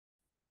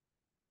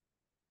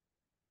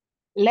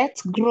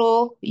Let's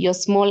grow your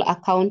small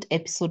account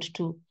episode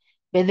 2.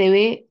 By the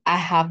way, I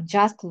have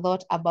just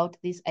thought about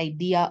this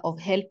idea of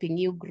helping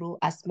you grow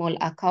a small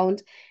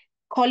account,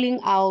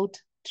 calling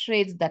out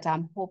trades that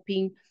I'm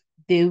hoping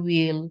they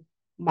will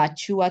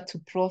mature to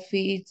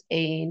profit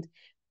and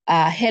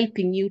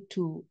helping you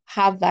to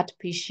have that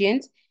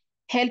patience,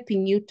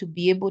 helping you to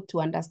be able to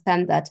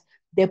understand that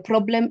the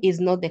problem is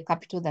not the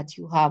capital that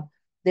you have.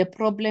 The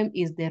problem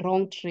is the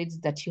wrong trades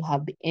that you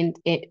have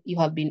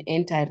been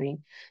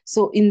entering.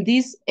 So in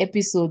these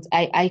episodes,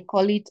 I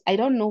call it, I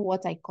don't know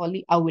what I call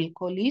it, I will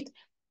call it,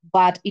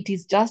 but it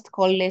is just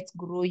called Let's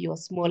Grow Your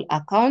Small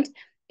Account.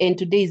 And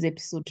today is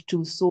episode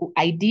 2. So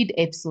I did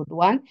episode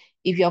 1.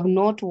 If you have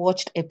not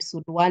watched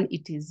episode 1,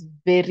 it is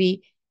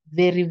very,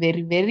 very,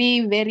 very, very,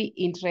 very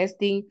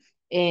interesting.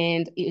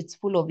 And it's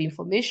full of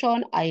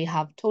information. I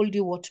have told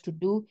you what to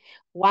do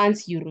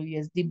once Euro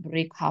USD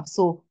break half.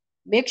 So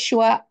make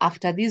sure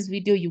after this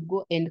video, you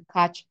go and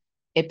catch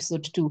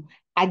episode 2.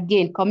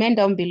 Again, comment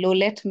down below.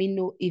 Let me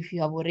know if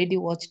you have already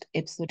watched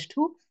episode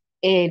 2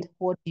 and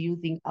what do you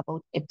think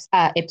about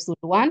episode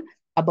 1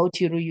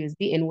 about Euro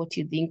USD and what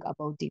you think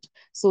about it.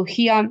 So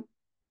here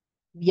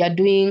we are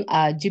doing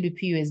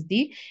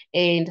Gbpusd,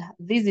 and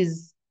this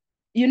is,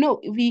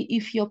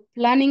 if you're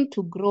planning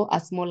to grow a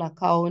small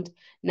account,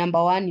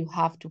 number one, you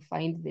have to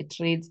find the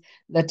trades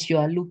that you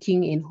are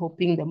looking and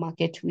hoping the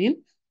market will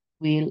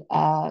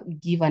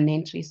give an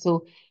entry.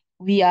 So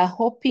we are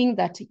hoping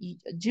that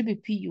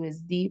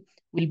Gbpusd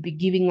will be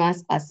giving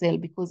us a sell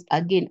because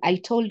again, I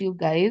told you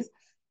guys,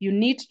 you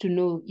need to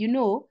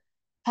know,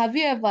 have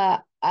you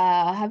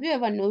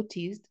ever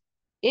noticed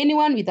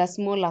anyone with a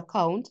small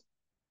account,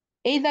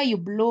 either you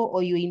blow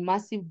or you're in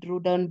massive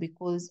drawdown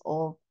because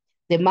of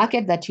the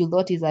market that you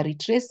thought is a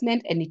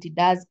retracement and it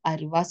does a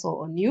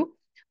reversal on you,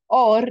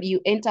 or you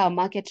enter a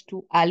market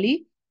too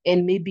early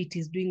and maybe it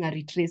is doing a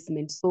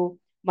retracement. So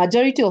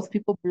majority of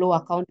people blow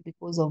account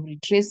because of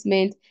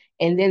retracement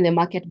and then the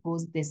market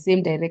goes the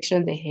same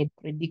direction they had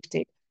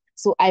predicted.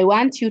 So I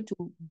want you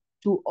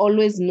to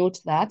always note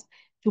that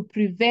to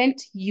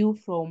prevent you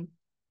from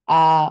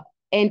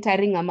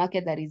entering a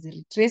market that is a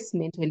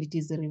retracement when it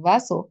is a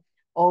reversal,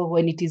 or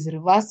when it is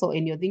reversal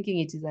and you're thinking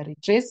it is a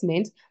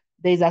retracement,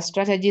 there's a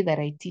strategy that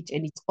I teach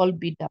and it's called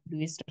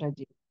BW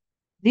strategy.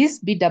 This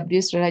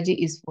BW strategy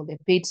is for the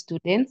paid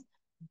students,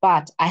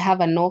 but I have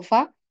an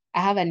offer.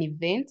 I have an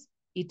event.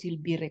 It will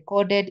be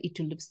recorded. It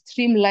will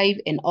stream live.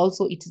 And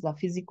also it is a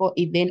physical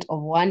event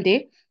of 1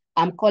 day.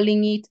 I'm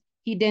calling it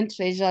Hidden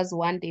Treasures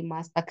 1 Day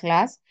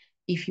Masterclass.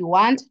 If you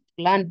want to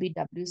learn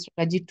BW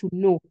strategy, to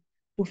know,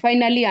 to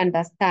finally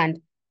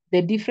understand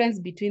the difference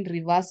between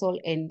reversal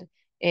and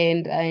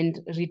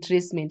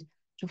retracement,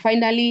 to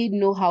finally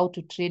know how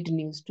to trade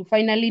news, to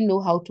finally know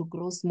how to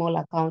grow small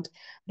account,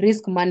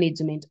 risk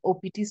management,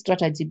 OPT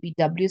strategy,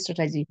 BW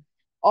strategy,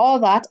 all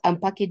that, I'm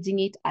packaging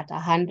it at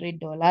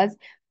 $100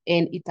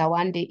 and it's a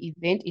 1 day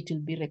event. It will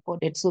be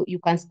recorded. So you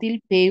can still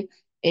pay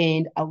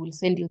and I will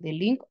send you the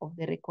link of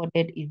the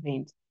recorded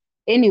event.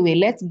 Anyway,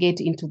 let's get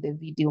into the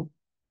video.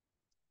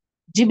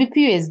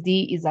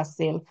 Gbpusd is a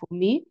sell for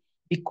me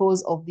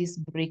because of this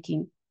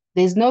breaking.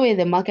 There's no way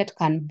the market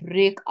can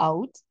break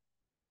out.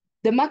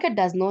 The market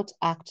does not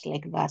act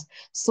like that.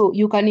 So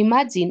you can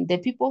imagine the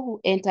people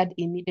who entered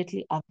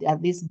immediately after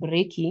this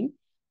breaking,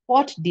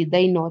 what did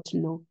they not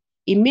know?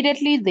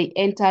 Immediately they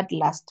entered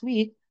last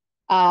week,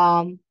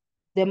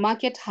 the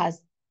market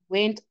has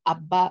went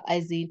above,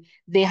 as in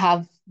they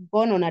have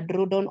gone on a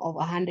drawdown of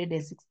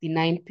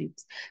 169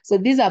 pips. So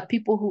these are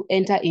people who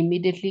enter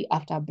immediately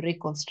after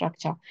break of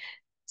structure.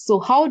 So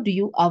how do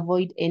you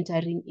avoid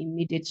entering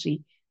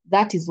immediately?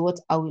 That is what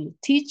I will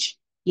teach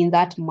in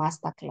that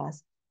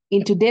masterclass.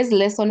 In today's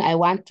lesson, I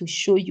want to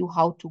show you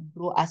how to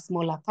grow a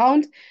small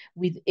account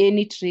with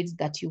any trades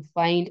that you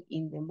find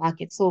in the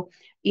market. So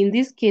in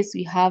this case,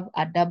 we have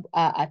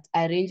a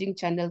ranging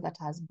channel that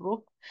has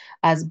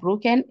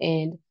broken.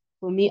 And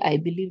for me, I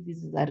believe this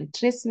is a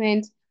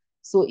retracement.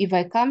 So if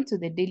I come to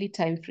the daily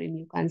time frame,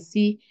 you can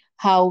see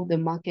how the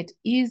market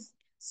is.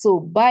 So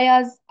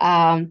buyers,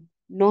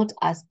 not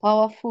as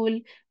powerful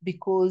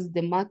because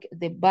the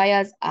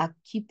buyers are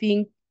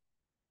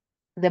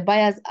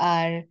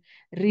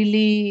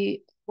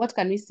really, what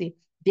can we say?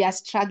 They are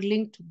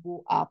struggling to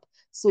go up.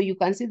 So you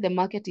can see the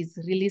market is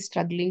really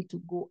struggling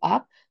to go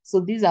up. So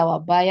these are our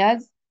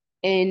buyers.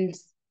 And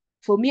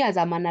for me, as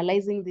I'm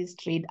analyzing this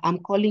trade, I'm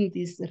calling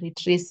this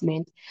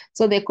retracement.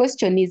 So the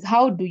question is,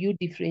 how do you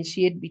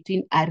differentiate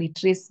between a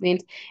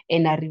retracement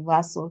and a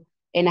reversal?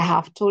 And I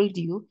have told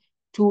you,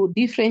 to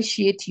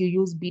differentiate, you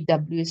use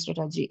BW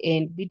strategy.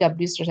 And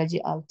BW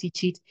strategy, I'll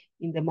teach it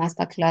in the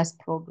masterclass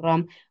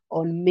program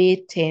on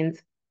May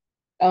 10th,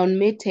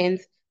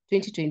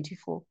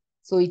 2024.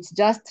 So it's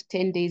just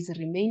 10 days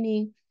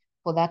remaining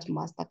for that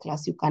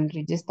masterclass. You can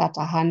register at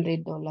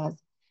 $100.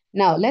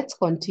 Now let's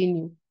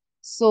continue.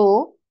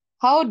 So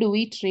how do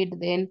we trade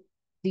then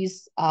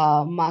this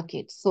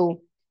market?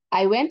 So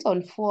I went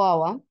on 4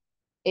 hour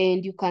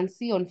and you can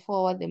see on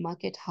 4 hour, the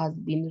market has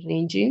been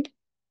ranging.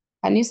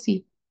 Can you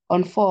see?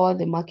 On 4 hour,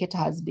 the market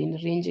has been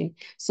ranging.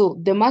 So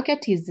the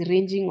market is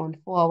ranging on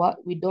 4 hour.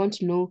 We don't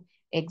know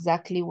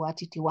exactly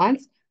what it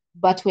wants.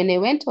 But when I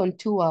went on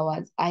 2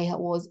 hours, I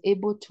was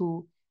able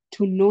to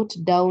note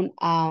down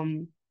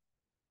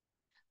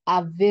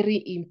a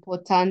very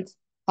important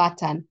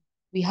pattern.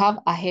 We have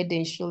a head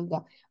and shoulder.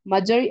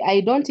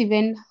 I don't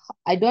even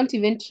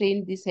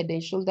train this head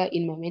and shoulder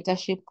in my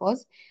mentorship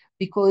course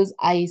because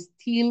I'm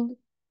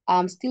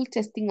still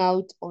testing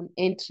out on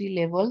entry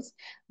levels,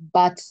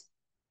 but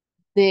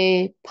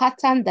the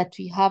pattern that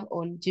we have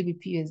on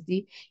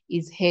Gbpusd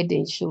is head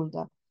and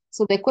shoulder.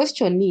 So the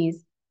question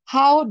is,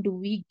 how do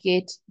we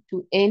get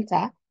to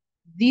enter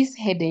this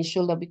head and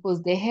shoulder?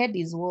 Because the head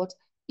is what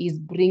is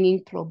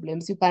bringing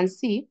problems. You can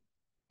see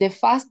the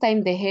first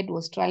time the head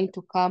was trying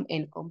to come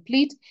and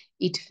complete,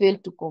 it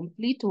failed to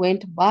complete,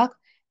 went back.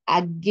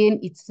 Again,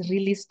 it's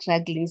really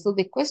struggling. So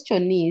the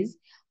question is,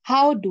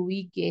 how do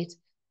we get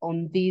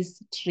on this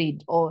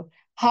trade, or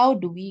how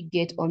do we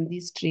get on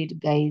this trade,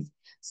 guys?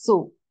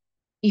 So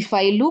if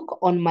I look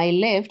on my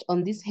left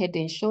on this head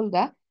and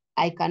shoulder,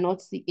 I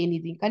cannot see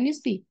anything. Can you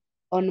see?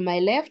 On my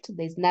left,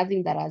 there's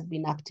nothing that has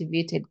been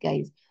activated,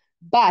 guys.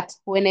 But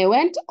when I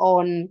went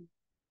on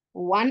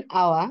 1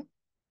 hour,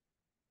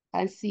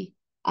 can see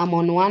I'm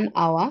on 1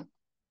 hour.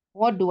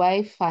 What do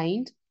I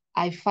find?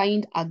 I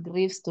find a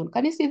gravestone.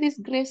 Can you see this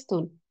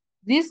gravestone?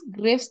 This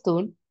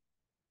gravestone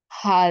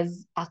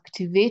has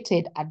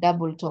activated a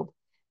double top.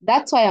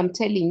 That's why I'm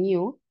telling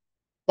you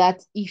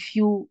that if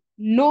you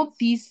know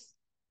this,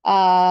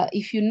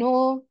 if you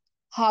know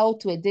how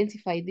to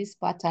identify this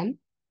pattern,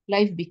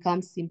 life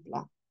becomes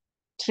simpler.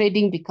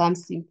 Trading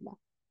becomes simpler.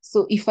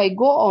 So if I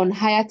go on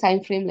higher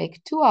time frame,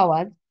 like 2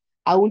 hours,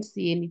 I won't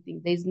see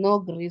anything. There's no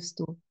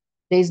gravestone.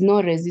 There's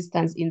no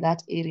resistance in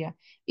that area.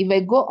 If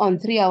I go on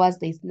 3 hours,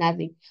 there's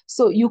nothing.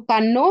 So you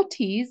can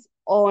notice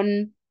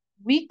on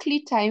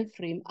weekly time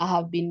frame, I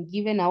have been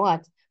given a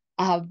what?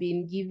 I have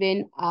been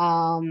given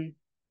a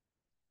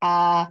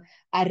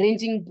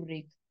ranging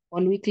break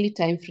on weekly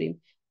time frame.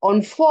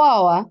 On 4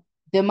 hour,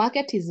 the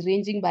market is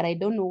ranging, but I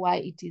don't know why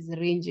it is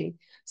ranging.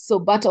 So,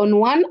 but on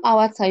 1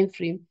 hour time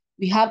frame,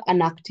 we have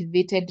an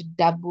activated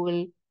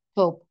double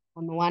top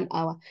on 1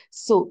 hour.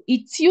 So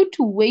it's you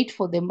to wait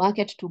for the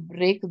market to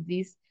break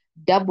this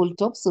double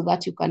top so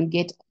that you can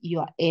get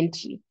your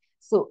entry.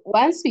 So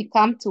once we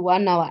come to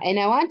 1 hour, and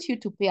I want you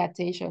to pay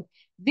attention,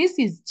 this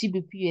is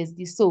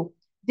Gbpusd. So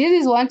this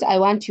is what I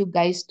want you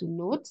guys to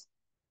note.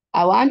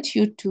 I want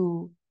you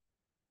to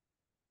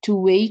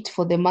wait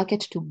for the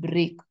market to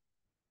break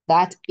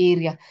that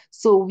area.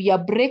 So we are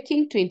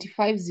breaking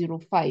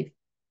 2505.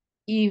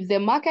 If the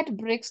market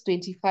breaks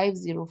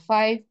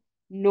 2505,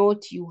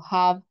 note you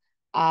have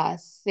a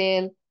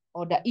sell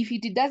order. If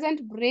it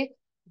doesn't break,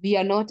 we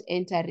are not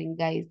entering,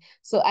 guys.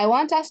 So I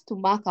want us to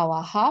mark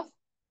our half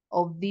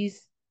of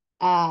this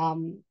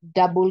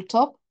double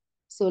top.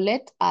 So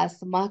let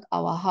us mark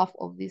our half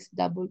of this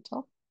double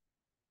top.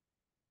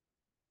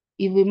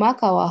 If we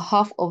mark our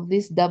half of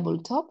this double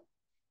top,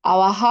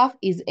 our half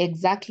is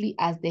exactly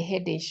as the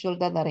head and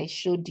shoulder that I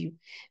showed you.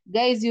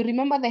 Guys, you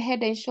remember the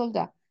head and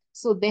shoulder?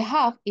 So the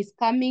half is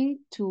coming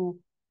to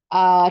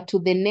the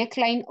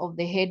neckline of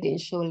the head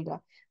and shoulder.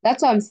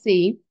 That's what I'm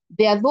saying.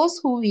 There are those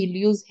who will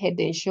use head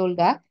and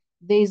shoulder.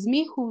 There's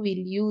me who will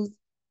use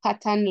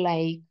pattern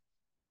like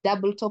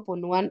double top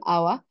on 1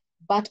 hour,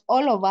 but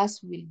all of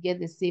us will get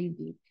the same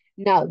thing.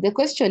 Now, the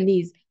question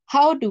is,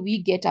 how do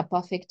we get a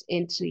perfect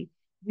entry?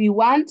 We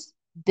want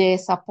the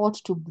support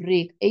to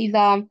break,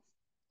 either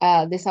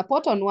the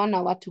support on 1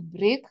 hour to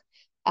break,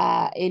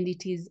 and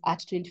it is at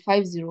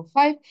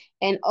 2505.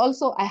 And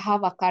also I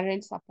have a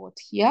current support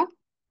here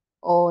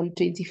on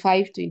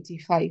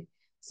 2525.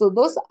 So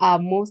those are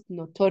most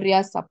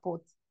notorious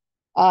supports.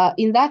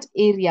 In that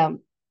area,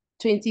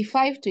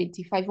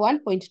 2525,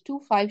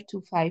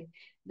 1.2525,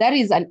 that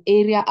is an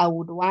area I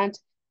would want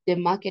the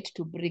market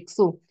to break.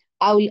 So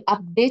I will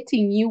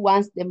updating you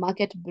once the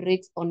market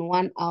breaks on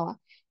 1 hour.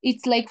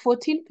 It's like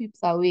 14 pips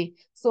away.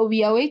 So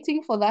we are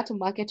waiting for that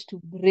market to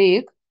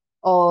break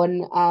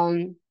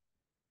on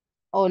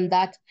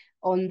that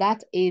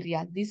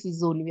area, this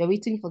zone. We are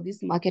waiting for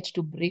this market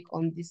to break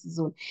on this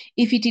zone.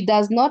 If it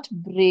does not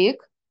break,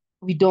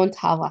 we don't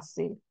have a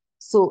sale.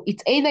 So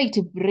it's either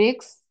it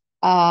breaks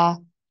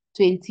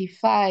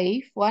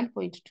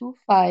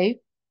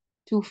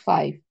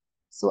 1.2525.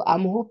 So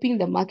I'm hoping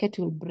the market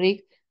will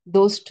break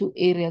those two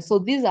areas. So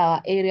these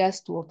are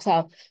areas to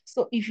observe.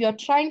 So if you're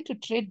trying to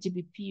trade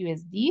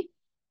Gbpusd,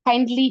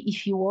 kindly,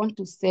 if you want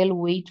to sell,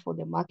 wait for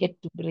the market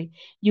to break.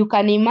 You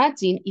can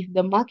imagine if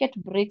the market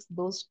breaks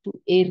those two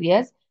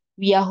areas,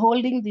 we are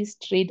holding this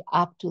trade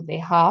up to the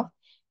half,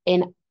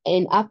 and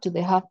up to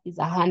the half is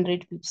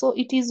 100 pips. So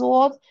it is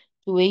worth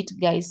to wait,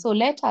 guys. So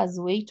let us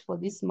wait for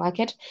this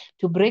market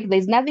to break.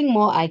 There's nothing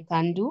more I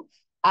can do.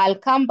 I'll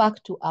come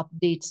back to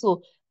update.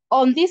 So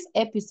on this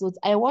episode,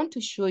 I want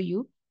to show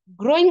you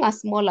growing a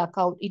small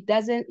account. It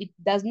does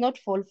not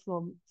fall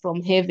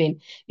from heaven.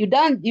 You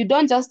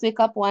don't just wake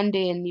up one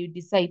day and you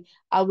decide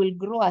I will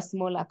grow a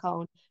small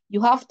account.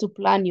 You have to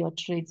plan your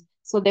trades.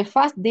 So the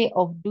first day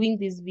of doing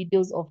these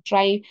videos, of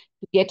trying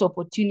to get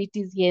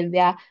opportunities here and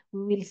there,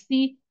 we will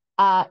see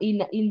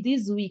in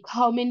this week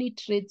how many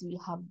trades we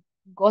have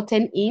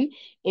gotten in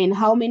and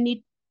how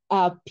many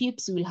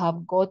pips will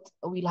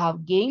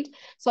have gained.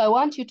 So I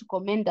want you to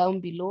comment down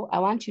below. I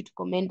want you to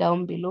comment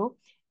down below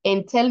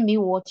and tell me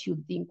what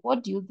you think.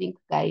 What do you think,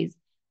 guys?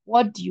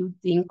 What do you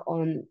think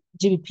on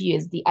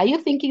Gbpusd? Are you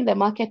thinking the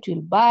market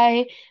will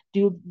buy? Do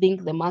you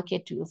think the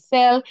market will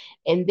sell?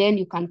 And then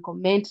you can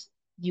comment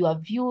your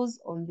views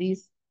on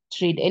this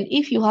trade. And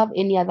if you have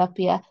any other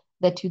pair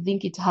that you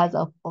think it has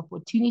an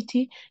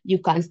opportunity, you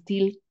can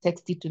still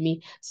text it to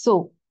me.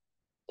 So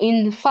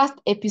in the first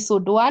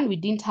episode 1, we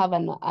didn't have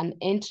an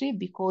entry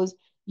because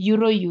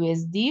Euro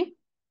USD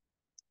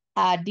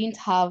didn't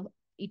have,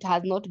 it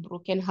has not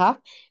broken half.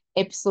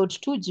 Episode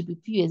 2,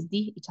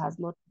 Gbpusd, it has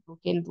not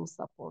broken those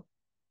support.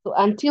 So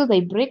until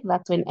they break,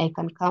 that's when I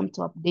can come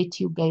to update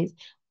you guys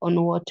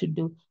on what to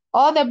do.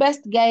 All the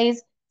best,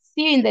 guys.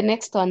 See you in the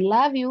next one.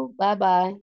 Love you. Bye-bye.